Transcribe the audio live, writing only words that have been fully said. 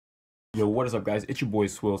Yo, what is up, guys? It's your boy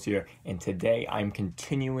Swills here, and today I'm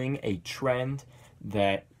continuing a trend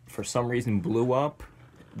that for some reason blew up,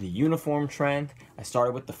 the uniform trend. I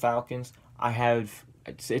started with the Falcons.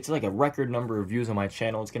 It's like a record number of views on my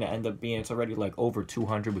channel. It's it's already like over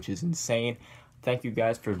 200, which is insane. Thank you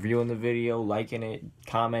guys for viewing the video, liking it,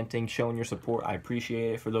 commenting, showing your support. I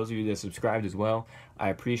appreciate it. For those of you that subscribed as well, I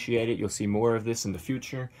appreciate it. You'll see more of this in the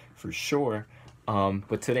future for sure.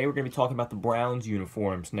 But today we're going to be talking about the Browns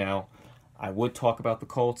uniforms. Now, I would talk about the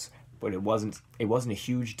Colts, but it wasn't a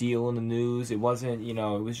huge deal in the news. It wasn't, it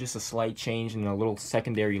was just a slight change in a little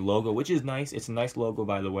secondary logo, which is nice. It's a nice logo,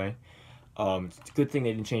 by the way. It's a good thing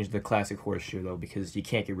they didn't change the classic horseshoe, though, because you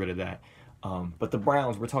can't get rid of that. But the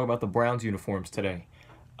Browns, we're talking about the Browns uniforms today.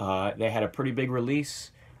 They had a pretty big release.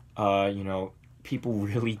 People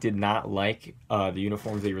really did not like the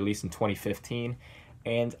uniforms they released in 2015,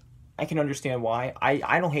 and I can understand why.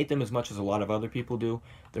 I don't hate them as much as a lot of other people do.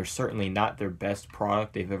 They're certainly not their best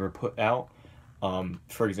product they've ever put out.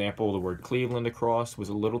 For example, the word Cleveland across was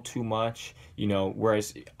a little too much,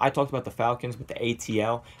 whereas I talked about the Falcons with the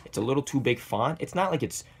ATL. It's a little too big font. It's not like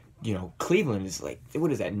it's, Cleveland is like,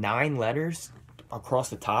 what is that, 9 letters across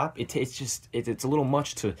the top? It's a little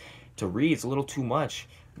much to read. It's a little too much.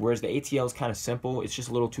 Whereas the ATL is kind of simple. It's just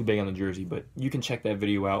a little too big on the jersey, but you can check that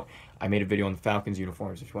video out. I made a video on the Falcons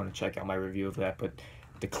uniforms if you want to check out my review of that. But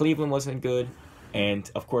the Cleveland wasn't good, and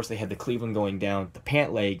of course they had the Cleveland going down the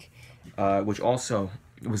pant leg, which also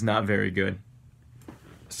was not very good.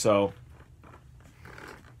 So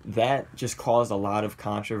that just caused a lot of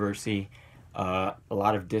controversy, a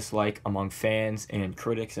lot of dislike among fans and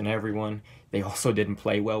critics and everyone. They also didn't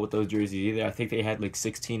play well with those jerseys either. I think they had like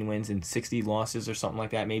 16 wins and 60 losses or something like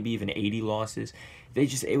that, maybe even 80 losses.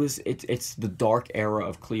 It's the dark era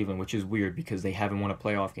of Cleveland, which is weird because they haven't won a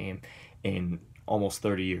playoff game in almost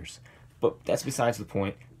 30 years. But that's besides the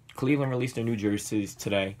point. Cleveland released their new jerseys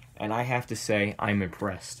today, and I have to say I'm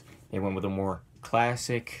impressed. They went with a more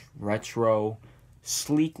classic, retro,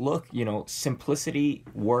 sleek look. Simplicity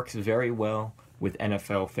works very well with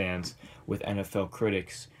NFL fans, with NFL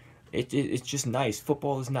critics. It's just nice.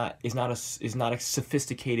 Football is not a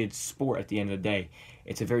sophisticated sport at the end of the day.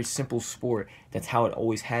 It's a very simple sport. That's how it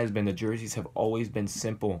always has been. The jerseys have always been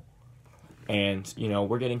simple. And,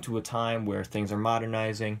 we're getting to a time where things are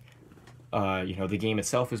modernizing. The game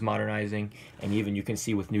itself is modernizing. And even you can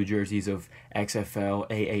see with new jerseys of XFL,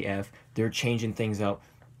 AAF, they're changing things up.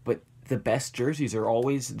 But the best jerseys are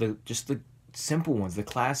always the simple ones, the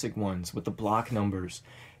classic ones with the block numbers,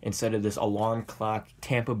 instead of this alarm clock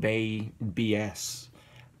Tampa Bay BS.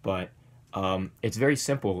 But it's very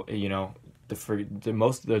simple.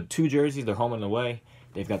 The two jerseys, they're home and away.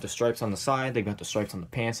 They've got the stripes on the side, they've got the stripes on the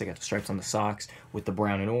pants, they got the stripes on the socks with the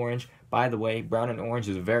brown and orange. By the way, brown and orange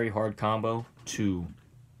is a very hard combo to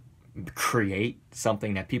create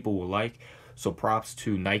something that people will like. So props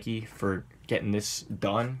to Nike for getting this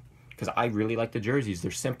done, because I really like the jerseys. They're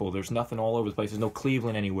simple. There's nothing all over the place. There's no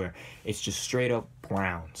Cleveland anywhere. It's just straight up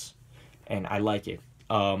Browns, and I like it.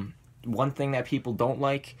 One thing that people don't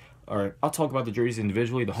like, or I'll talk about the jerseys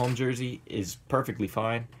individually. The home jersey is perfectly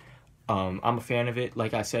fine. I'm a fan of it.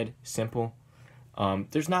 Like I said, simple.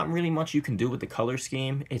 There's not really much you can do with the color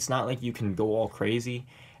scheme. It's not like you can go all crazy.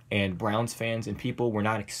 And Browns fans and people were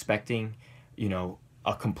not expecting,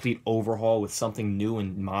 a complete overhaul with something new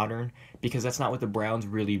and modern, because that's not what the Browns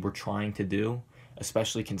really were trying to do,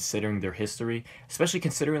 especially considering their history, especially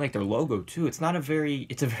considering like their logo too. It's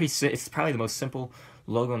probably the most simple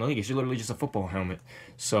logo in the league. It's literally just a football helmet.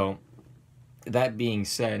 So that being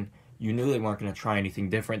said, you knew they weren't going to try anything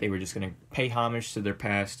different. They were just going to pay homage to their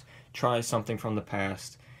past, try something from the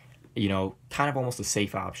past, kind of almost a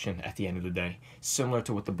safe option at the end of the day, similar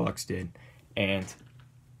to what the Bucs did. And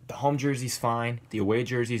the home jersey's fine. The away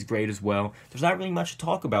jersey's great as well. There's not really much to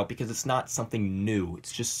talk about because it's not something new.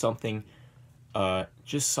 It's just something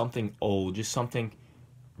old, just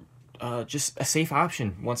a safe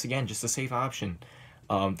option. Once again, just a safe option.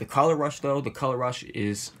 The color rush, though,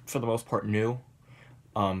 is for the most part new.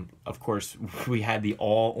 Of course, we had the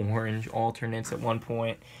all-orange alternates at one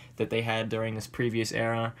point that they had during this previous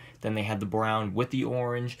era. Then they had the brown with the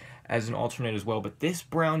orange as an alternate as well. But this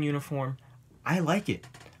brown uniform, I like it.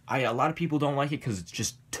 A lot of people don't like it because it's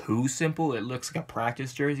just too simple. It looks like a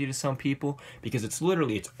practice jersey to some people because it's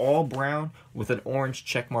all brown with an orange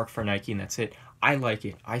check mark for Nike, and that's it. I like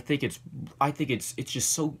it. I think it's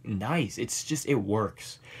just so nice. It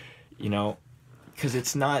works,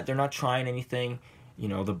 because they're not trying anything.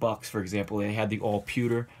 The Bucs, for example, they had the all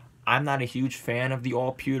pewter. I'm not a huge fan of the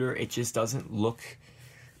all pewter. It just doesn't look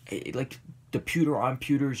like the pewter on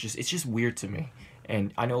pewter it's just weird to me.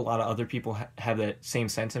 And I know a lot of other people have that same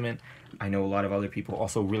sentiment. I know a lot of other people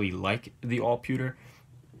also really like the all pewter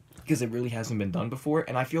because it really hasn't been done before.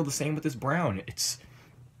 And I feel the same with this brown. It's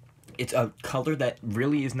a color that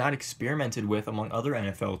really is not experimented with among other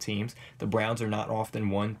NFL teams. The Browns are not often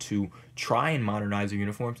one to try and modernize their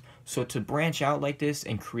uniforms. So to branch out like this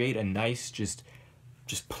and create a nice, just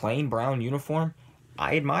plain brown uniform,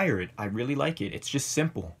 I admire it. I really like it. It's just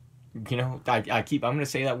simple. You know, I'm going to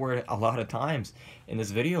say that word a lot of times in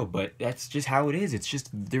this video, but that's just how it is. It's just,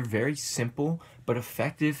 they're very simple but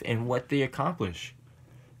effective in what they accomplish,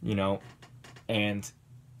 you know, and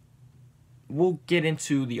we'll get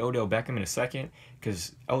into the Odell Beckham in a second,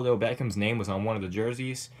 because Odell Beckham's name was on one of the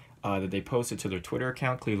jerseys that they posted to their Twitter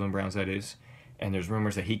account, Cleveland Browns that is, and there's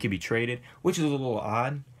rumors that he could be traded, which is a little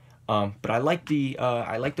odd. But I like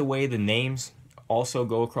the way the names also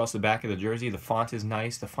go across the back of the jersey. The font is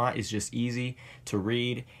nice. The font is just easy to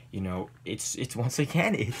read. You know, it's once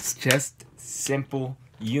again, it's just simple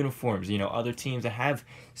uniforms. You know, other teams that have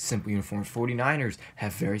simple uniforms, 49ers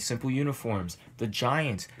have very simple uniforms. The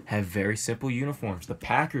Giants have very simple uniforms. The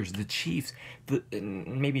Packers, the Chiefs,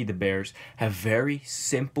 maybe the Bears have very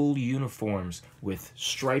simple uniforms with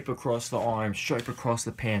stripe across the arms, stripe across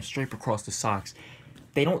the pants, stripe across the socks.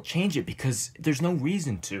 They don't change it because there's no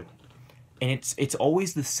reason to. And it's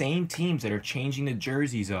always the same teams that are changing the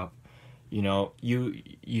jerseys up. You know,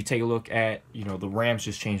 you take a look at, you know, the Rams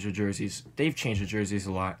just changed their jerseys. They've changed their jerseys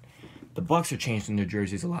a lot. The Bucks are changing their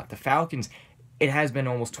jerseys a lot. The Falcons, it has been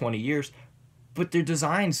almost 20 years, but their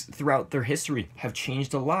designs throughout their history have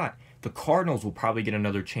changed a lot. The Cardinals will probably get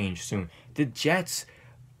another change soon. The Jets,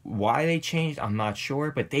 why they changed, I'm not sure,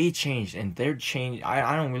 but they changed, and they're changed.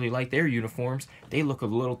 I don't really like their uniforms. They look a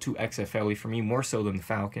little too XFL-y for me, more so than the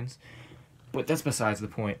Falcons. But that's besides the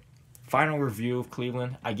point. Final review of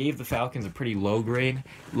Cleveland. I gave the Falcons a pretty low grade.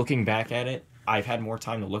 Looking back at it, I've had more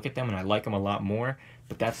time to look at them, and I like them a lot more.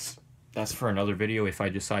 But that's for another video if I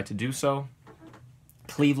decide to do so.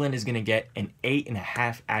 Cleveland is going to get an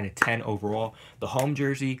 8.5 out of 10 overall. The home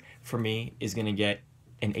jersey, for me, is going to get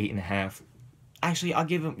an 8.5. Actually, I'll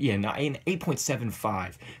give them, an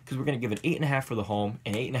 8.75, because we're going to give an 8.5 for the home,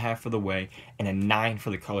 an 8.5 for the away, and a 9 for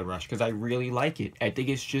the color rush, because I really like it. I think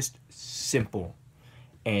it's just simple,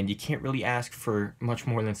 and you can't really ask for much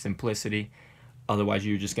more than simplicity. Otherwise,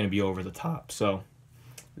 you're just going to be over the top. So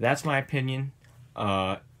that's my opinion.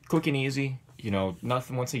 Quick and easy. You know,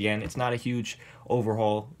 nothing, once again, it's not a huge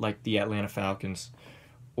overhaul like the Atlanta Falcons,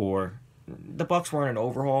 or the Bucks weren't an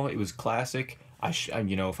overhaul. It was classic.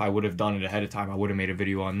 You know, if I would have done it ahead of time, I would have made a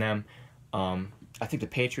video on them. I think the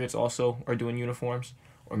Patriots also are doing uniforms,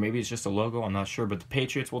 or maybe it's just a logo, I'm not sure, but the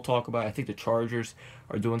Patriots we'll talk about. I think the Chargers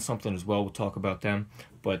are doing something as well. We'll talk about them,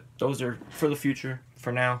 but those are for the future.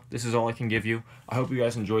 For now, this is all I can give you. I hope you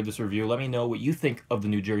guys enjoyed this review. Let me know what you think of the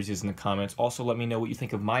new jerseys in the comments. Also, let me know what you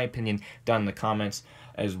think of my opinion down in the comments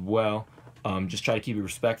as well. Just try to keep it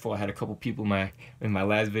respectful. I had a couple people in my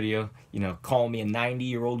last video, you know, call me a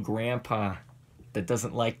 90-year-old grandpa that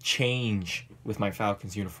doesn't like change with my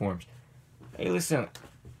Falcons uniforms. Hey, listen,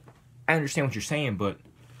 I understand what you're saying, but,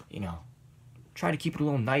 you know, try to keep it a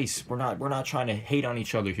little nice. We're not trying to hate on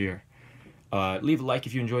each other here. Leave a like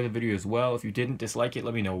if you enjoyed the video as well. If you didn't dislike it,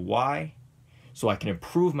 let me know why, so I can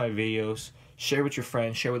improve my videos. Share with your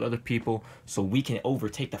friends, share with other people, so we can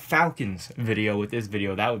overtake the Falcons video with this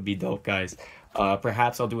video. That would be dope, guys.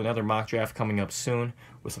 Perhaps I'll do another mock draft coming up soon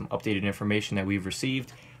with some updated information that we've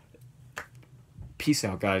received. Peace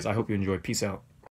out, guys. I hope you enjoyed. Peace out.